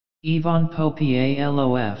Ivan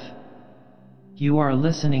Popyalof. You are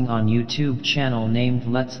listening on YouTube channel named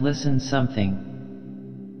Let's Listen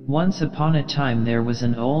Something. Once upon a time there was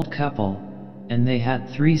an old couple, and they had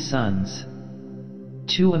 3 sons.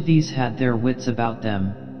 2 of these had their wits about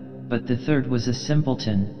them, but the third was a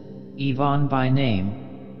simpleton, Ivan by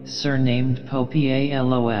name, surnamed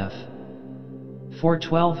Popyalof. For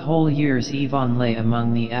 12 whole years Ivan lay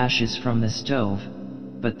among the ashes from the stove,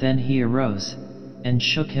 but then he arose, and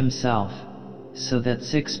shook himself, so that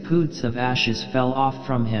 6 poods of ashes fell off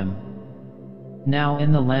from him. Now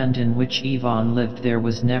in the land in which Ivan lived there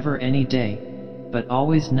was never any day, but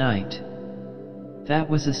always night. That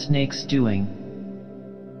was a snake's doing.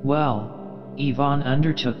 Well, Ivan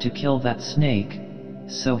undertook to kill that snake,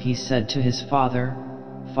 so he said to his father,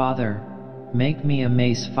 "Father, make me a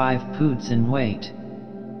mace 5 poods in weight."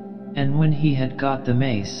 And when he had got the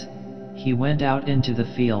mace, he went out into the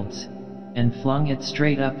fields, and flung it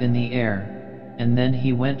straight up in the air, and then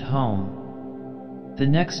he went home. The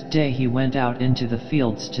next day he went out into the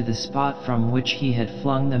fields to the spot from which he had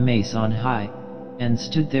flung the mace on high, and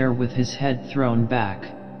stood there with his head thrown back.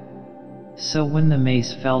 So when the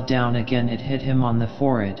mace fell down again it hit him on the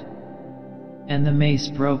forehead, and the mace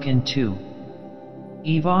broke in 2.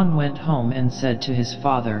 Ivan went home and said to his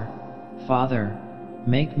father, "Father,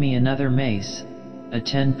 make me another mace, a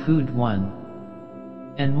 10-pood one."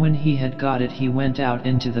 And when he had got it he went out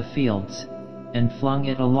into the fields, and flung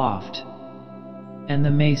it aloft. And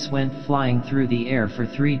the mace went flying through the air for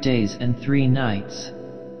 3 days and 3 nights.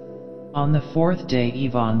 On the 4th day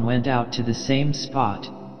Ivan went out to the same spot,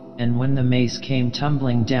 and when the mace came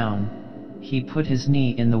tumbling down, he put his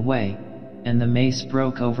knee in the way, and the mace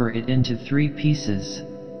broke over it into 3 pieces.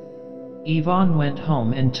 Ivan went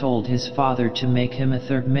home and told his father to make him a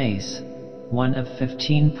 3rd mace, one of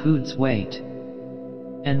 15 poods weight.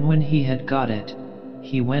 And when he had got it,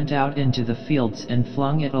 he went out into the fields and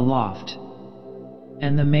flung it aloft.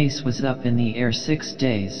 And the mace was up in the air 6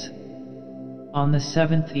 days. On the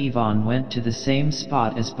 7th Ivan went to the same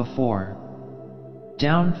spot as before.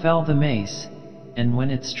 Down fell the mace, and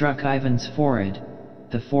when it struck Ivan's forehead,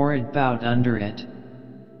 the forehead bowed under it.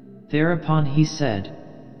 Thereupon he said,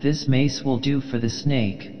 "This mace will do for the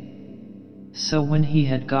snake." So when he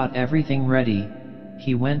had got everything ready,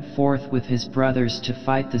 he went forth with his brothers to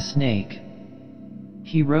fight the snake.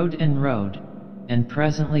 He rode, and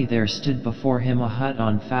presently there stood before him a hut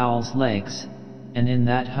on fowl's legs, and in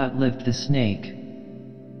that hut lived the snake.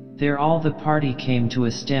 There all the party came to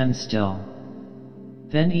a standstill.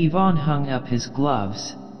 Then Ivan hung up his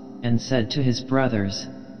gloves, and said to his brothers,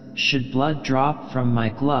 "Should blood drop from my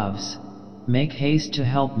gloves, make haste to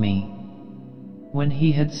help me." When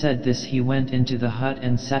he had said this he went into the hut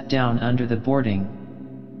and sat down under the boarding.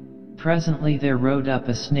 Presently there rode up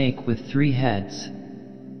a snake with 3 heads.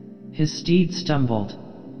 His steed stumbled,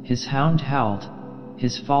 his hound howled,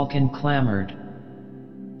 his falcon clamored.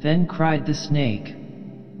 Then cried the snake,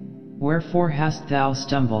 "Wherefore hast thou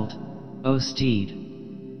stumbled, O steed?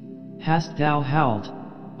 Hast thou howled,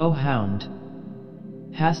 O hound?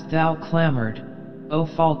 Hast thou clamored, O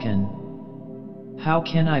falcon?" "How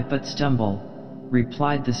can I but stumble,"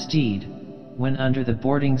 replied the steed, "when under the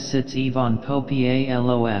boarding sits Ivan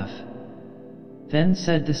Popyalof?" Then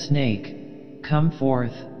said the snake, "Come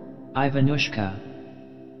forth, Ivanushka.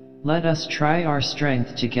 Let us try our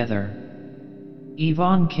strength together."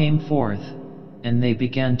 Ivan came forth, and they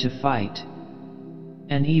began to fight.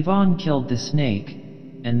 And Ivan killed the snake,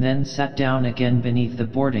 and then sat down again beneath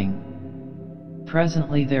the boarding.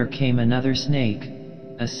 Presently there came another snake,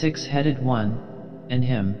 a 6-headed one, and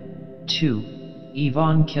him, too,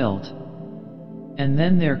 Ivan killed. And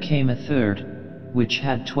then there came a 3rd, which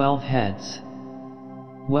had 12 heads.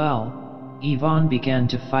 Well, Ivan began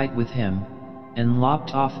to fight with him, and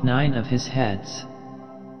lopped off 9 of his heads.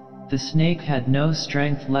 The snake had no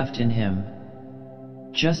strength left in him.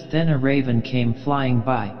 Just then a raven came flying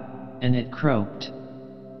by, and it croaked,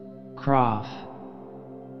 "Croff,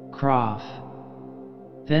 croff."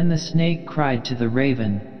 Then the snake cried to the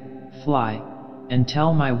raven, "Fly, and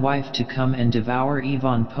tell my wife to come and devour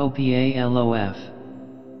Ivan Popyalof."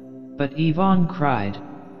 But Ivan cried,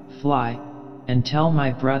 "Fly, and tell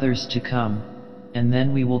my brothers to come, and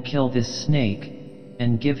then we will kill this snake,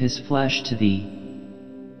 and give his flesh to thee."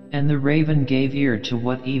 And the raven gave ear to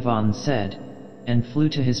what Ivan said, and flew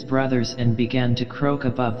to his brothers and began to croak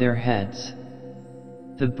above their heads.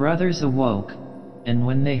 The brothers awoke, and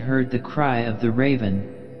when they heard the cry of the raven,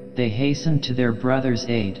 they hastened to their brother's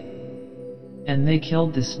aid. And they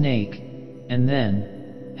killed the snake, and then,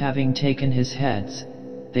 having taken his heads,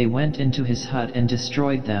 they went into his hut and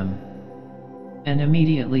destroyed them. and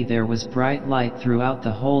immediately there was bright light throughout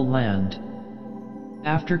the whole land.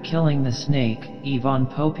 After killing the snake, Ivan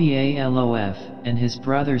Popyalof and his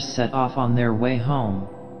brothers set off on their way home.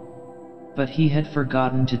 But he had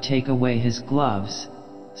forgotten to take away his gloves,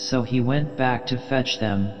 so he went back to fetch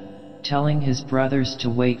them, telling his brothers to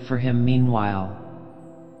wait for him meanwhile.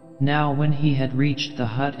 Now when he had reached the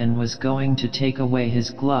hut and was going to take away his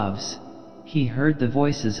gloves, he heard the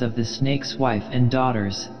voices of the snake's wife and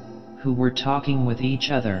daughters, who were talking with each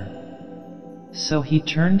other. So he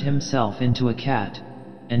turned himself into a cat,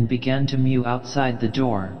 and began to mew outside the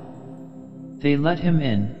door. They let him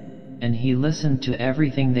in, and he listened to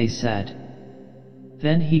everything they said.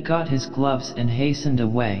 Then he got his gloves and hastened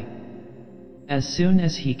away. As soon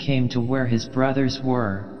as he came to where his brothers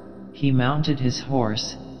were, he mounted his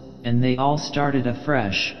horse, and they all started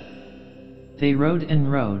afresh. They rode and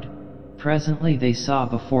rode. Presently they saw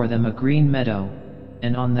before them a green meadow,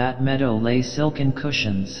 and on that meadow lay silken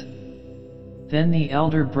cushions. Then the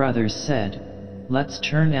elder brothers said, "Let's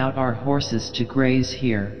turn out our horses to graze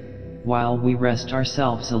here, while we rest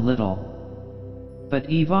ourselves a little."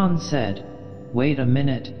 But Ivan said, "Wait a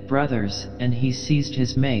minute, brothers," and he seized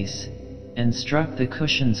his mace, and struck the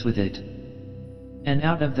cushions with it. And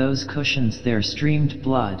out of those cushions there streamed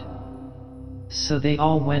blood. So they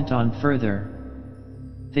all went on further.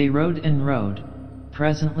 They rode and rode.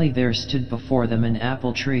 Presently there stood before them an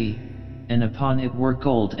apple tree, and upon it were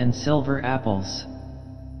gold and silver apples.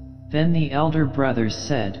 Then the elder brothers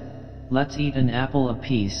said, "Let's eat an apple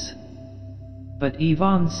apiece." But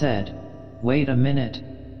Ivan said, "Wait a minute,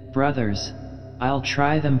 brothers, I'll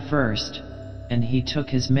try them first," and he took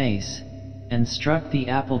his mace, and struck the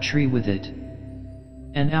apple tree with it.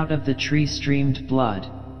 And out of the tree streamed blood.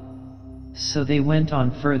 So they went on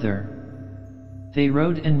further. They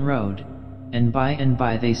rode and rode, and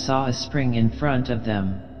by they saw a spring in front of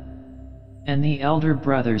them. And the elder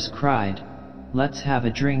brothers cried, "Let's have a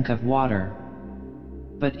drink of water."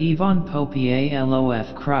 But Ivan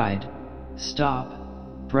Popyalof cried, "Stop,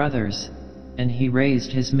 brothers," and he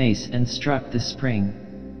raised his mace and struck the spring,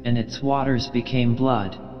 and its waters became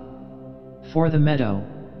blood. For the meadow,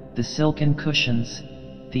 the silken cushions,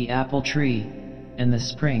 the apple tree, and the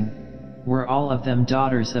spring, were all of them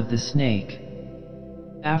daughters of the snake.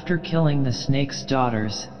 After killing the snake's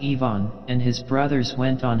daughters, Ivan and his brothers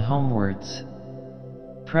went on homewards.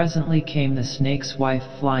 Presently came the snake's wife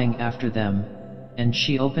flying after them, and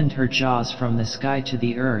she opened her jaws from the sky to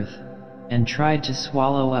the earth, and tried to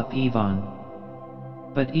swallow up Ivan.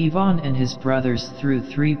 But Ivan and his brothers threw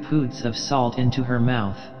 3 poods of salt into her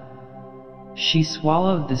mouth. She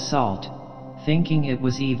swallowed the salt, thinking it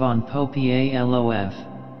was Ivan Popyalof,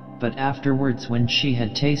 but afterwards when she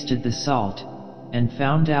had tasted the salt, and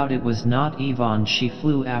found out it was not Ivan, she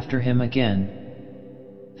flew after him again.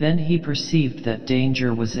 Then he perceived that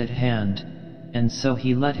danger was at hand, and so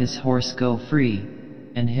he let his horse go free,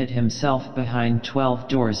 and hid himself behind 12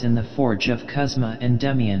 doors in the forge of Kuzma and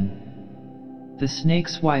Demian. The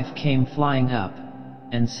snake's wife came flying up,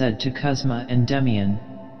 and said to Kuzma and Demian,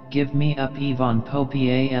 "Give me up Ivan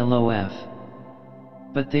Popyalof."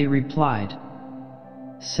 But they replied,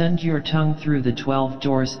 "Send your tongue through the 12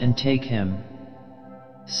 doors and take him."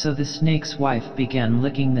 So the snake's wife began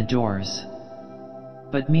licking the doors.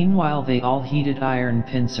 But meanwhile they all heated iron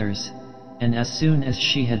pincers, and as soon as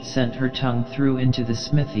she had sent her tongue through into the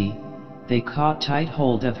smithy, they caught tight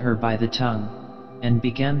hold of her by the tongue, and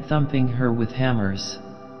began thumping her with hammers.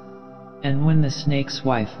 And when the snake's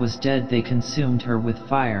wife was dead they consumed her with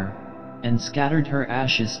fire, and scattered her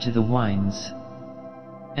ashes to the winds.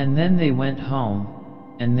 And then they went home,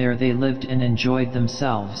 and there they lived and enjoyed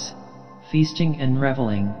themselves, feasting and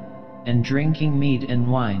reveling, and drinking mead and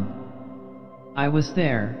wine. I was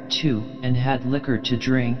there, too, and had liquor to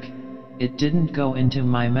drink. It didn't go into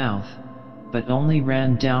my mouth, but only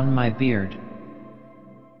ran down my beard.